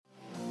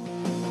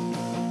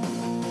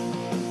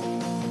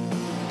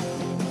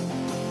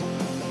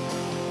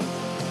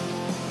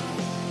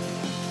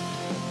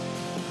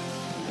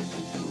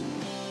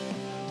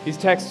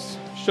These texts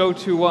show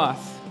to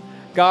us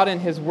God in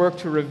His work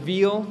to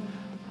reveal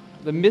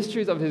the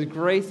mysteries of His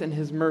grace and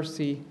His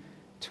mercy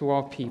to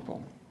all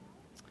people.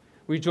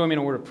 Will you join me in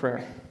a word of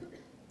prayer?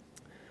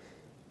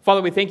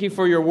 Father, we thank You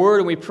for Your word,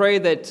 and we pray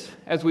that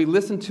as we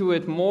listen to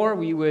it more,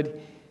 we would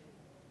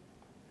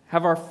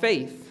have our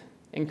faith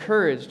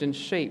encouraged and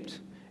shaped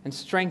and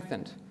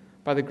strengthened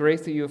by the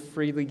grace that You have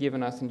freely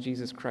given us in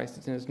Jesus Christ.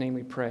 It's in His name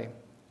we pray.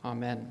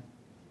 Amen.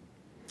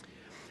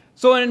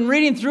 So in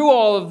reading through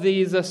all of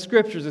these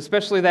scriptures,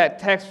 especially that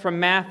text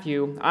from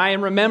Matthew, I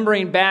am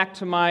remembering back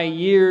to my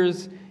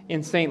years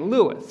in St.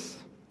 Louis.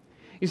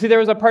 You see, there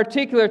was a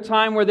particular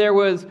time where there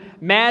was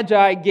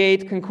Magi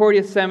Gate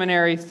Concordia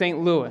Seminary,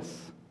 St.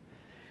 Louis.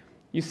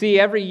 You see,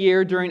 every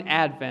year during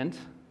Advent,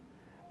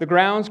 the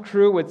grounds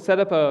crew would set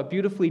up a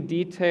beautifully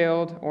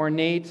detailed,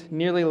 ornate,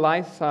 nearly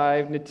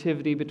life-size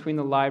nativity between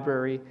the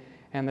library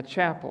and the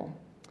chapel.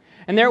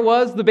 And there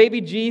was the baby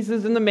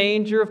Jesus in the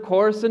manger, of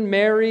course, and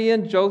Mary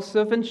and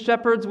Joseph and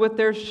shepherds with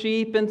their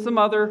sheep and some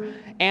other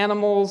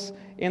animals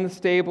in the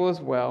stable as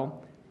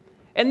well.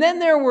 And then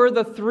there were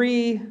the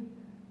 3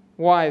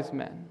 wise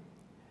men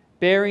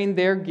bearing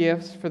their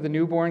gifts for the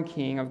newborn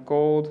king of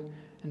gold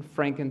and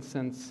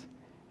frankincense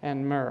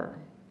and myrrh.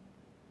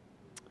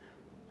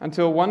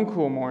 Until one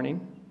cool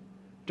morning,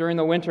 during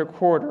the winter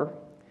quarter,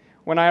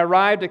 when I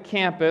arrived at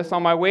campus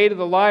on my way to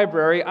the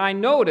library, I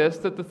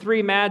noticed that the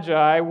 3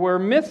 magi were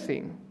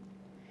missing.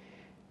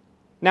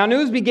 Now,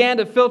 news began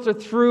to filter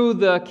through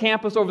the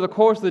campus over the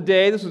course of the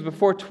day. This was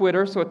before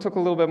Twitter, so it took a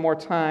little bit more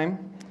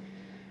time.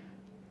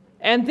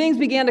 And things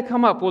began to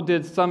come up. Well,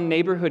 did some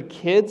neighborhood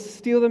kids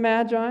steal the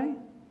magi?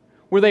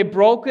 Were they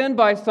broken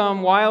by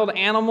some wild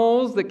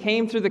animals that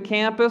came through the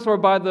campus or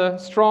by the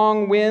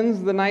strong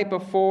winds the night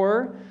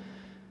before?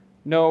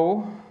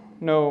 No,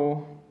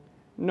 no,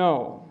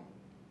 no.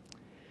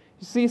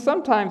 You see,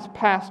 sometimes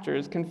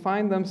pastors can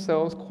find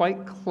themselves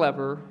quite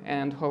clever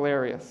and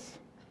hilarious.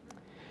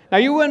 Now,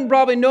 you wouldn't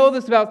probably know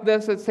about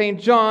this at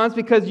St. John's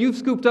because you've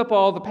scooped up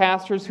all the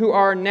pastors who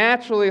are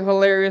naturally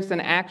hilarious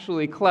and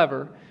actually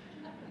clever.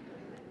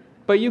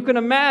 But you can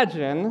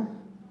imagine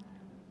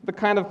the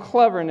kind of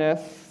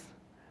cleverness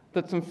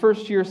that some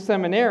first-year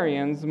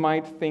seminarians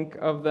might think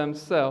of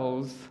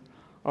themselves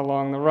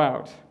along the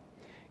route.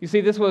 You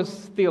see, this was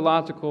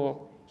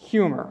theological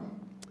humor.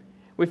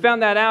 We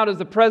found that out as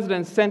the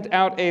president sent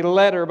out a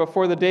letter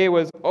before the day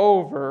was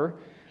over,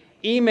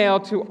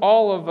 emailed to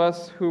all of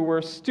us who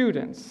were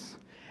students.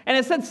 And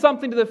it said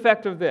something to the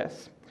effect of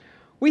this: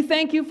 "We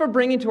thank you for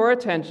bringing to our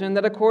attention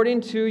that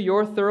according to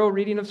your thorough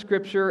reading of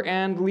Scripture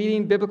and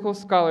leading biblical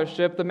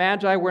scholarship, the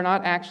Magi were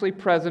not actually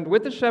present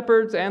with the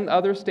shepherds and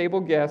other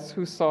stable guests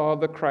who saw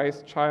the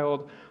Christ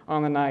child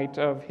on the night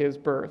of His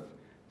birth."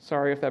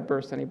 Sorry if that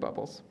burst any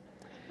bubbles.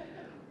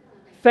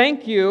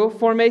 Thank you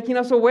for making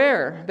us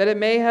aware that it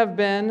may have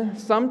been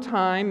some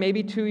time,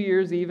 maybe 2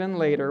 years even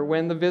later,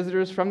 when the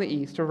visitors from the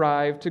East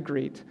arrived to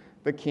greet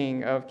the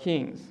King of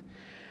Kings.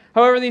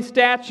 However, these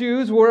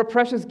statues were a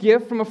precious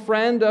gift from a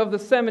friend of the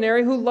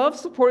seminary who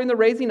loves supporting the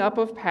raising up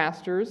of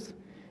pastors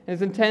and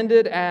is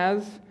intended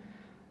as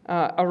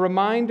a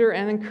reminder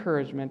and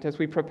encouragement as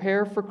we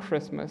prepare for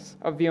Christmas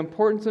of the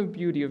importance and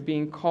beauty of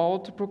being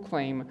called to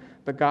proclaim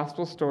the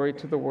gospel story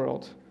to the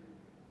world.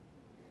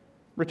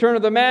 Return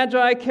of the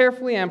Magi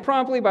carefully and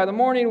promptly by the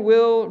morning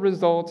will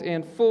result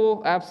in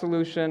full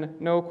absolution,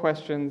 no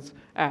questions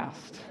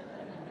asked.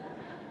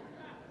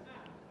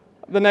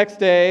 The next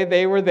day,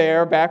 they were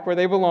there, back where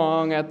they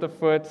belong, at the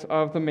foot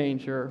of the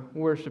manger,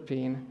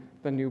 worshiping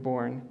the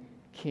newborn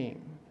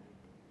king.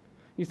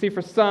 You see,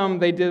 for some,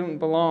 they didn't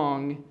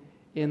belong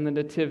in the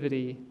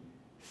nativity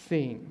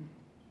scene.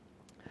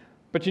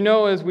 But you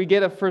know, as we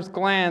get a first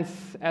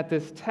glance at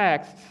this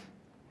text,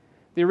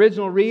 the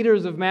original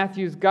readers of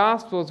Matthew's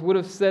Gospels would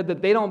have said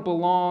that they don't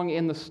belong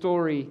in the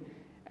story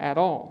at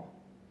all.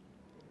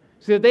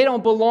 See, that they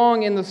don't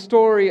belong in the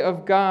story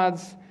of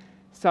God's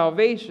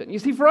salvation. You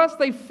see, for us,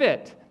 they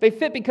fit. They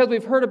fit because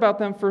we've heard about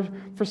them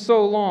for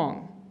so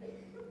long.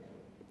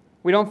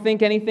 We don't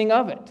think anything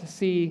of it to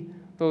see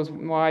those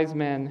wise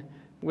men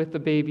with the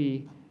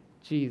baby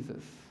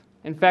Jesus.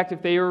 In fact,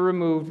 if they were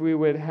removed, we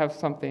would have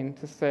something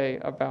to say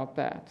about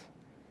that.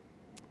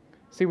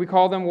 See, we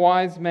call them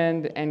wise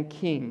men and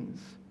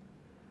kings.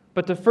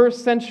 But to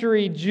first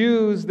century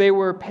Jews, they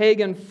were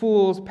pagan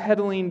fools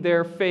peddling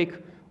their fake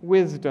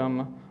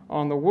wisdom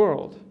on the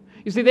world.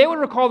 You see, they would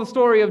recall the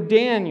story of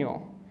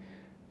Daniel.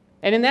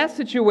 And in that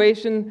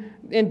situation,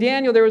 in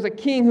Daniel, there was a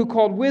king who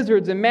called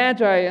wizards and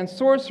magi and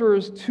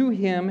sorcerers to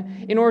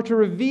him in order to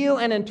reveal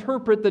and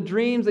interpret the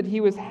dreams that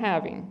he was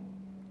having.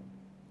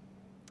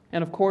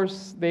 And of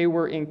course, they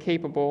were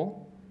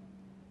incapable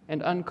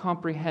and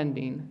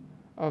uncomprehending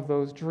of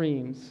those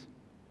dreams.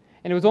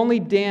 And it was only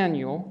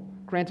Daniel,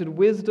 granted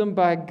wisdom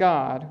by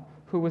God,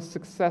 who was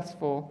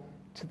successful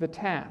to the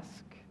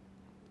task.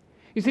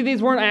 You see,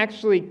 these weren't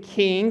actually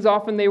kings.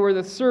 Often they were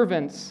the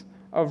servants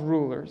of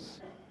rulers,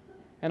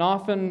 and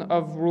often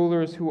of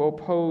rulers who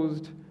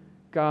opposed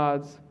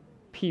God's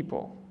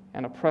people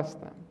and oppressed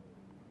them.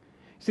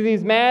 See,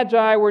 these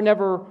magi were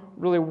never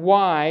really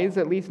wise,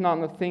 at least not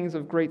in the things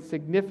of great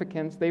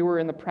significance. They were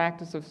in the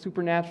practice of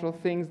supernatural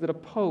things that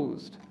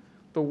opposed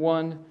the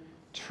one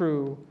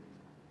true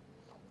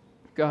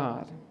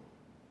God.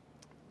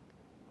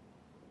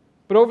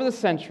 But over the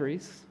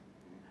centuries,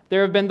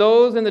 there have been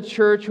those in the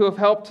church who have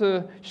helped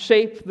to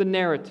shape the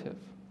narrative,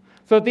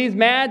 so that these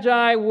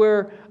magi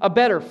were a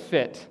better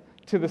fit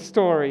to the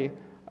story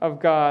of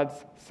God's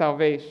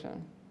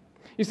salvation.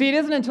 You see, it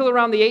isn't until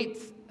around the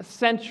 8th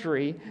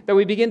century that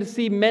we begin to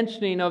see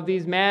mentioning of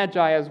these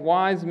magi as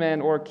wise men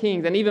or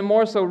kings, and even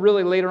more so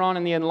really later on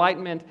in the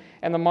Enlightenment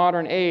and the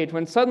modern age,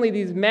 when suddenly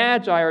these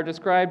magi are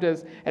described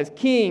as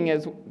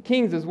kings,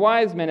 as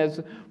wise men,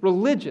 as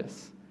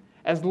religious,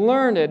 as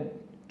learned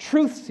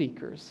truth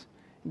seekers,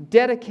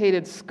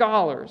 dedicated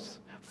scholars,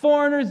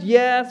 foreigners,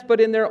 yes, but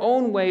in their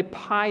own way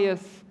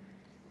pious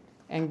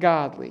and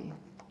godly.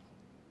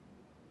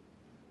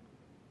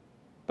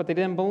 But they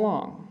didn't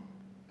belong.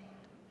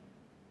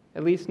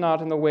 At least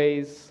not in the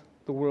ways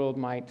the world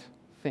might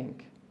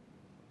think.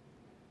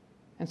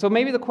 And so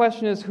maybe the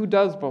question is, who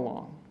does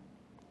belong?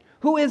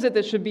 Who is it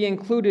that should be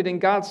included in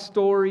God's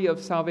story of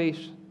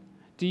salvation?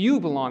 Do you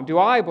belong? Do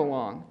I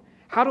belong?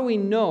 How do we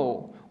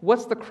know?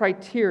 What's the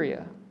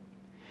criteria?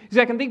 See,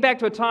 I can think back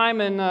to a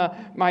time in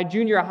my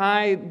junior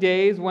high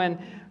days when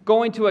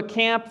going to a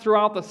camp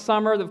throughout the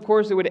summer, of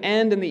course, it would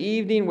end in the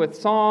evening with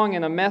song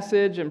and a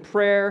message and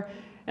prayer.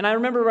 And I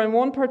remember on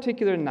one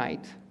particular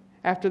night,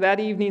 after that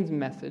evening's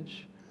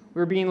message, we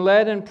were being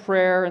led in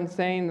prayer and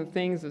saying the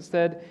things that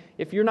said,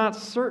 if you're not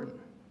certain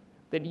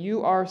that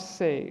you are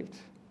saved,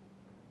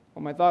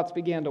 well, my thoughts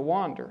began to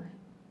wander.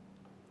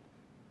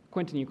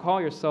 Quinton, you call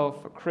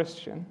yourself a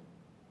Christian,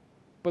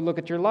 but look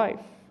at your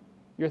life,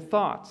 your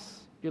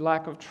thoughts, your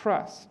lack of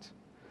trust.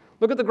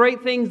 Look at the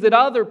great things that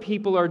other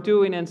people are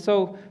doing, and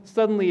so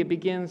suddenly it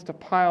begins to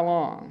pile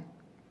on.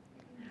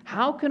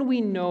 How can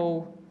we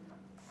know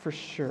for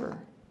sure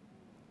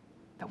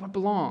that we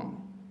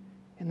belong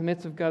in the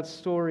midst of God's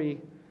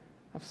story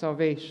of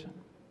salvation?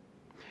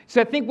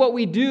 So I think what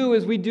we do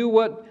is we do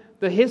what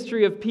the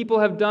history of people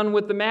have done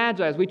with the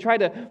Magi. We try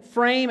to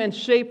frame and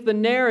shape the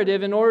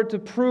narrative in order to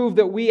prove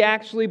that we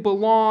actually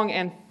belong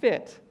and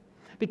fit.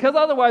 Because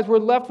otherwise we're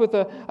left with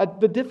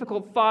the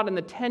difficult thought and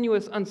the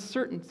tenuous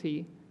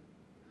uncertainty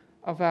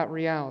of that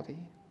reality.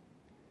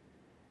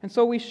 And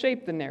so we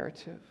shape the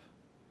narrative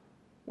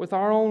with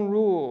our own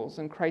rules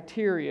and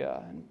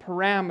criteria and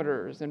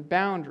parameters and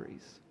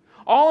boundaries,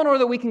 all in order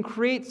that we can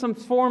create some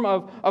form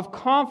of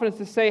confidence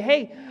to say,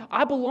 hey,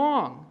 I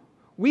belong.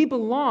 We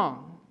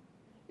belong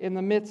in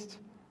the midst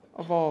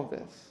of all of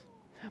this.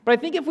 But I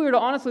think if we were to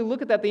honestly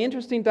look at that, the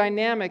interesting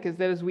dynamic is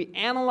that as we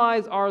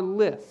analyze our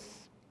lists,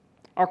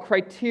 our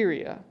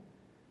criteria,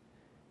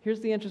 here's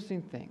the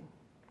interesting thing.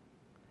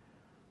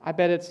 I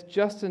bet it's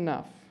just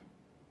enough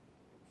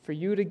for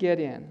you to get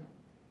in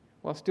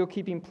while still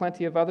keeping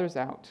plenty of others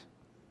out.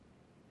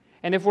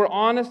 And if we're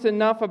honest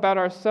enough about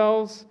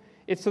ourselves,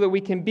 it's so that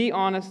we can be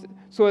honest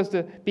so as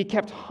to be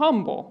kept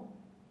humble,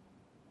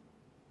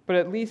 but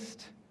at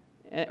least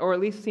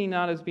seen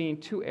not as being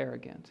too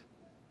arrogant,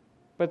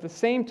 but at the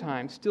same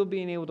time still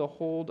being able to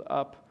hold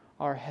up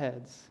our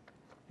heads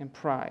in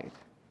pride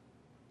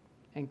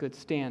and good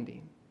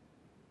standing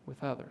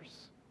with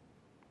others.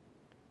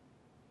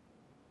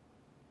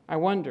 I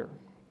wonder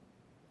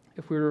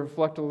if we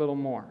reflect a little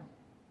more.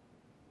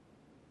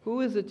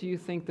 Who is it, do you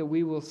think, that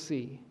we will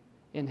see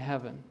in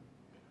heaven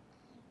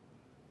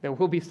that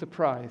we'll be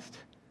surprised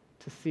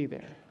to see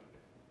there?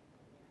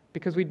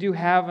 Because we do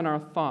have in our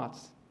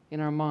thoughts, in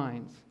our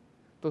minds,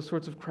 those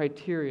sorts of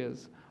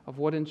criterias of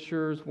what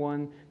ensures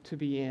one to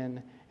be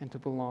in and to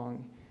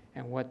belong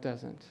and what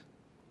doesn't.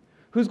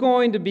 Who's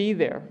going to be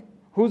there?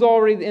 Who's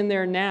already in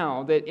there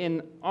now that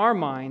in our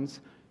minds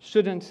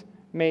shouldn't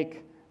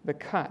make the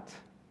cut?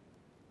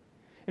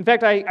 In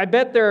fact, I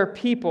bet there are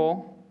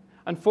people,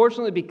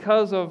 unfortunately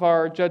because of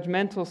our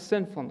judgmental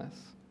sinfulness,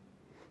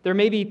 there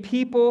may be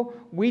people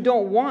we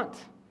don't want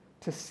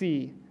to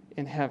see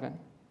in heaven,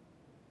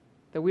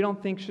 that we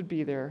don't think should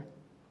be there,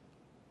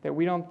 that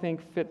we don't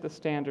think fit the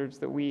standards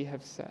that we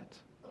have set.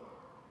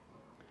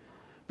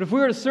 But if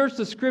we were to search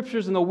the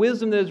Scriptures and the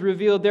wisdom that is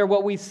revealed there,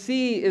 what we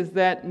see is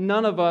that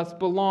none of us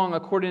belong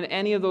according to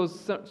any of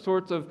those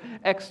sorts of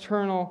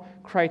external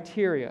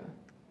criteria.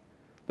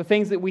 The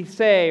things that we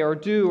say or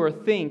do or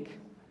think,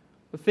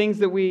 the things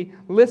that we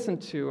listen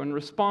to and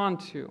respond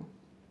to,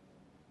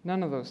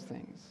 none of those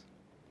things.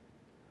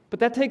 But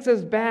that takes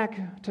us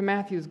back to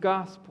Matthew's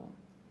Gospel.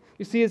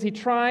 You see, as he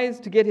tries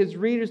to get his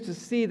readers to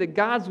see that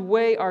God's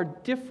way are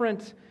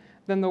different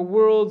than the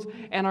world's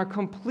and are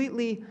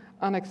completely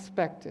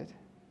unexpected.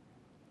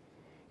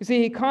 You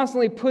see, he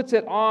constantly puts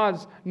at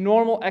odds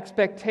normal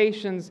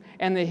expectations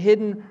and the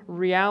hidden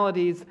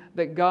realities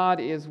that God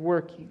is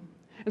working.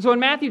 And so in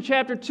Matthew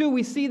chapter 2,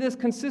 we see this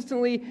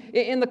consistently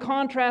in the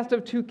contrast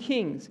of two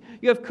kings.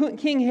 You have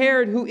King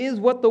Herod, who is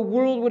what the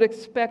world would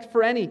expect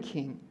for any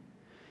king.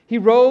 He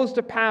rose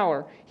to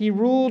power. He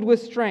ruled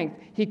with strength.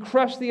 He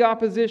crushed the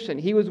opposition.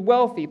 He was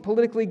wealthy,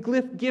 politically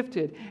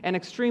gifted, and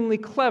extremely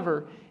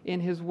clever in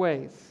his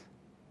ways.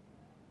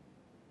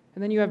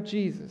 And then you have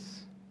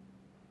Jesus,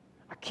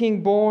 a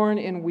king born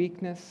in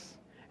weakness,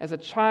 as a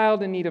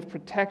child in need of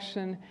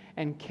protection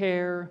and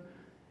care,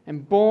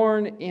 and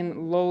born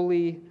in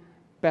lowly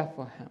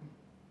Bethlehem.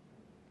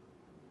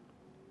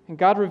 And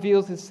God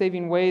reveals his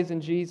saving ways in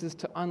Jesus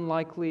to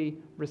unlikely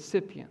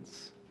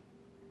recipients,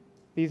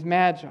 these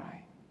magi.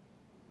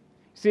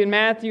 See, in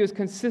Matthew is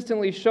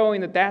consistently showing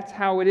that that's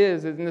how it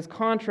is, in this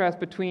contrast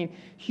between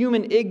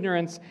human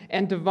ignorance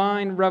and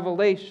divine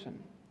revelation.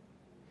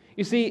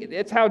 You see,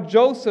 it's how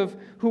Joseph,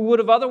 who would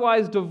have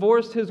otherwise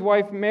divorced his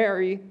wife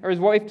Mary, or his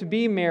wife to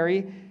be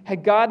Mary,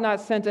 had God not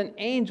sent an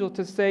angel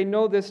to say,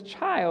 no, this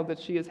child that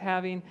she is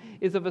having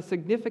is of a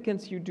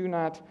significance you do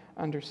not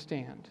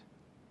understand.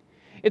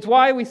 It's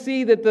why we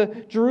see that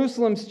the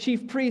Jerusalem's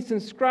chief priests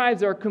and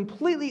scribes are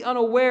completely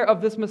unaware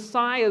of this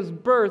Messiah's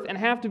birth and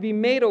have to be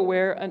made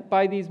aware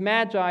by these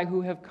magi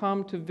who have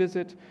come to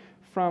visit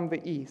from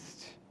the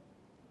east.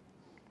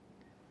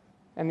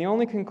 And the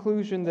only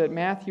conclusion that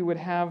Matthew would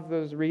have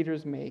those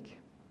readers make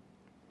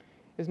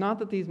is not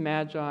that these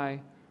magi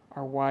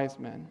are wise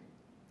men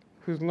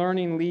whose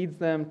learning leads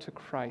them to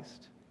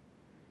Christ,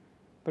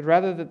 but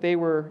rather that they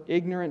were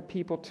ignorant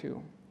people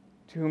too,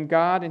 to whom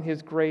God in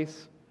his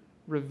grace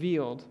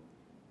revealed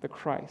the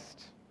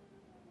Christ.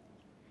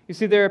 You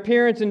see, their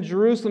appearance in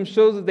Jerusalem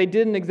shows that they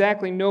didn't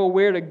exactly know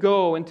where to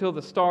go until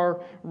the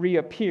star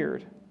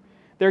reappeared.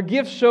 Their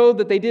gifts showed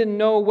that they didn't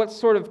know what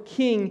sort of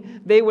king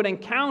they would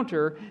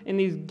encounter in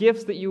these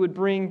gifts that you would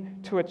bring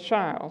to a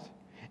child.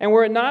 And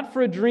were it not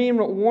for a dream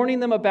warning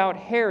them about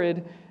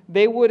Herod,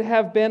 they would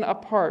have been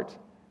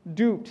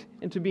duped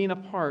into being a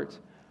part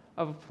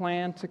of a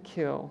plan to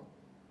kill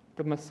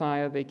the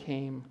Messiah they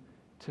came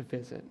to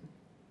visit.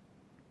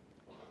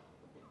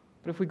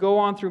 But if we go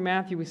on through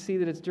Matthew, we see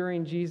that it's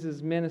during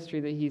Jesus' ministry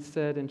that he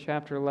said in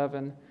chapter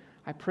 11,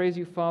 I praise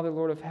you, Father,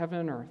 Lord of heaven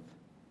and earth,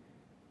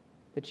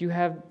 that you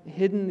have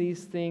hidden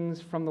these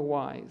things from the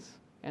wise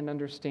and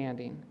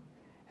understanding,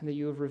 and that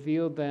you have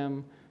revealed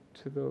them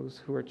to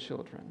those who are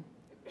children.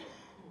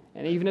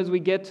 And even as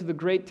we get to the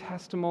great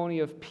testimony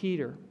of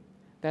Peter,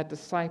 that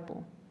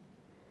disciple,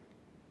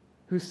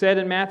 who said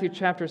in Matthew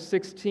chapter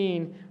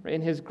 16,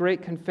 in his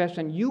great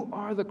confession, you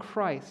are the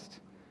Christ,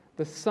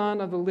 the Son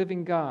of the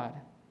living God.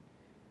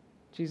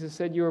 Jesus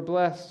said, you are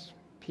blessed,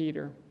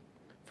 Peter,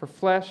 for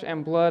flesh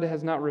and blood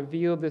has not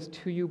revealed this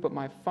to you, but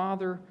my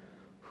Father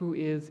who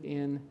is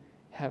in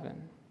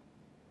heaven.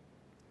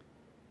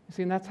 You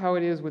see, and that's how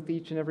it is with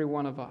each and every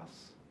one of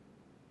us.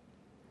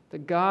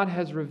 That God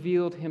has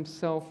revealed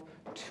himself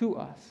to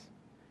us,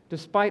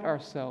 despite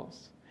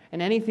ourselves,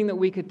 and anything that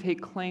we could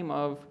take claim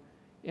of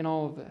in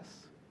all of this.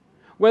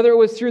 Whether it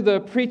was through the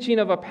preaching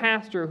of a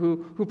pastor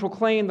who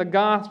proclaimed the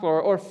gospel,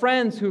 or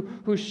friends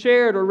who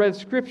shared or read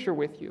scripture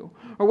with you,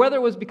 or whether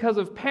it was because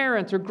of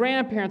parents or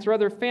grandparents or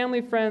other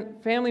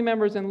family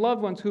members and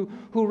loved ones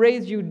who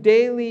raised you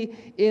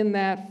daily in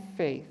that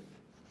faith.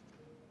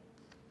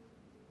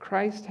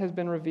 Christ has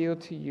been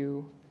revealed to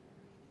you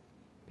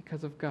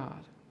because of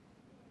God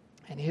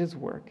and his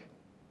work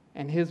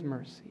and his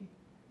mercy.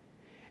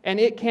 And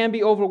it can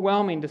be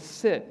overwhelming to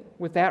sit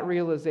with that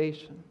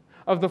realization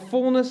of the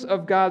fullness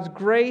of God's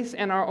grace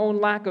and our own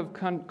lack of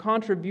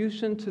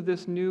contribution to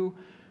this new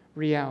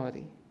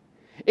reality.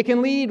 It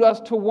can lead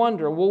us to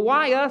wonder, well,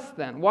 why us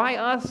then? Why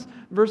us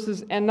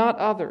versus and not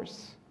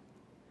others?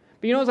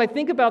 But as I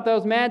think about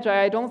those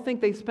magi, I don't think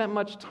they spent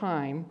much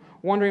time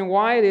wondering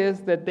why it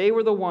is that they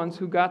were the ones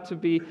who got to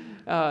be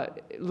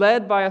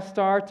led by a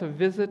star to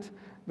visit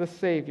the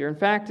Savior. In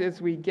fact,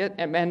 as we get,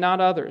 and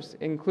not others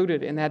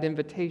included in that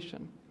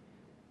invitation.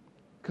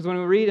 Because when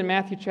we read in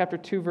Matthew chapter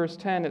 2, verse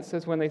 10, it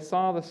says, when they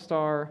saw the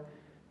star,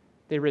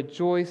 they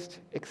rejoiced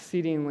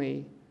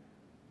exceedingly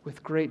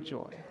with great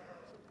joy.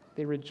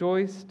 They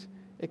rejoiced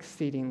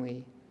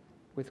exceedingly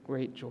with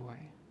great joy.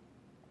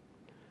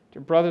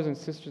 Dear brothers and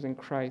sisters in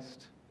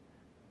Christ,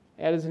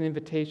 that is an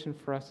invitation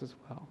for us as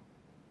well.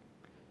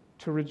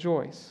 To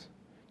rejoice.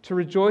 To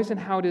rejoice in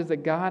how it is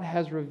that God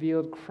has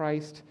revealed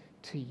Christ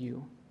to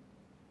you.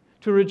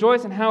 To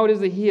rejoice in how it is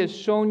that he has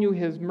shown you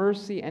his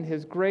mercy and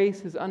his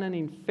grace, his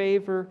unending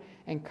favor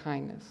and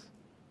kindness.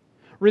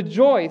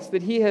 Rejoice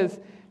that he has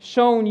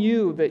shown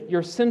you that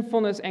your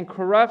sinfulness and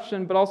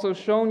corruption, but also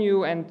shown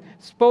you and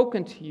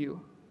spoken to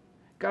you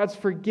God's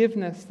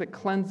forgiveness that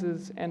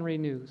cleanses and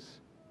renews.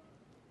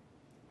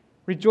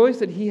 Rejoice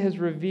that he has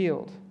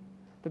revealed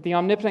that the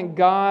omnipotent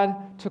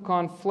God took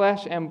on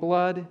flesh and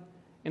blood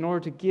in order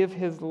to give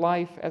his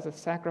life as a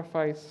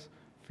sacrifice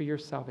for your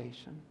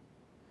salvation.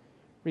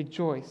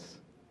 Rejoice,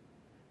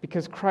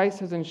 because Christ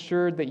has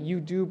ensured that you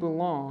do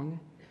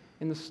belong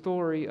in the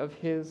story of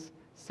his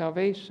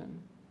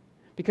salvation.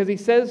 Because he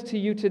says to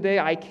you today,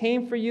 I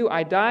came for you,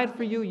 I died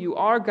for you, you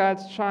are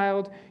God's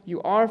child,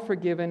 you are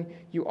forgiven,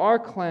 you are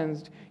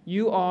cleansed,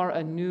 you are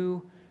a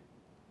new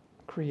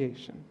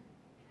creation.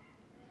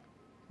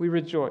 We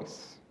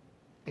rejoice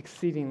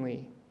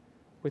exceedingly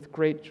with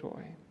great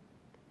joy.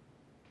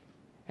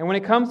 And when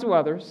it comes to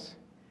others,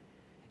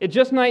 it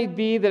just might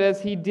be that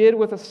as he did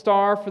with a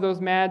star for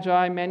those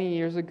magi many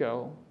years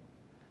ago,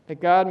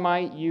 that God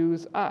might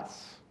use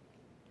us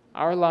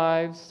our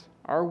lives,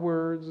 our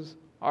words,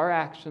 our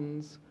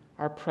actions,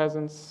 our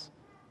presence,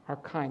 our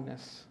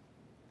kindness,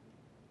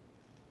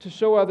 to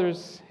show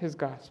others his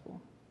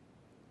gospel,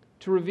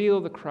 to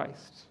reveal the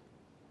Christ,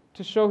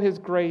 to show his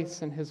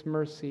grace and his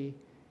mercy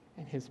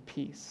and his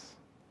peace.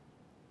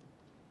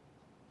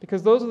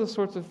 Because those are the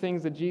sorts of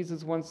things that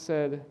Jesus once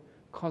said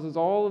causes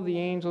all of the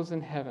angels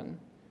in heaven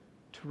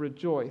to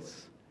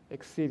rejoice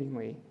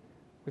exceedingly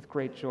with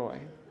great joy.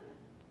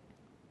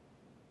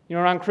 You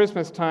know, around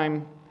Christmas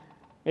time,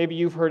 maybe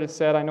you've heard it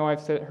said, I know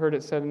I've heard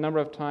it said a number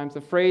of times,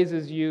 the phrase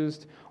is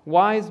used,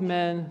 wise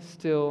men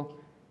still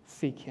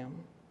seek him.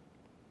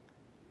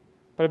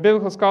 But a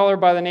biblical scholar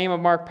by the name of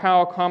Mark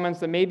Powell comments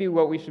that maybe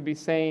what we should be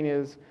saying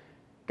is,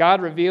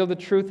 God revealed the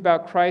truth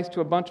about Christ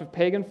to a bunch of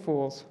pagan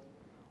fools,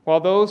 while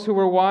those who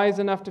were wise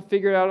enough to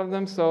figure it out of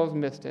themselves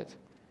missed it.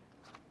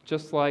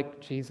 Just like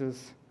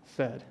Jesus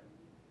said.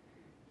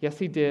 Yes,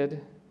 he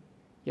did.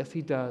 Yes,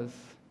 he does.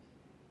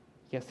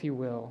 Yes, he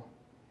will.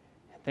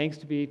 And thanks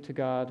be to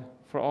God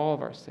for all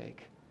of our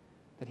sake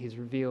that he's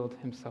revealed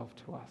himself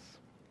to us.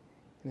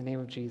 In the name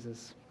of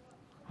Jesus,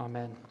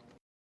 amen.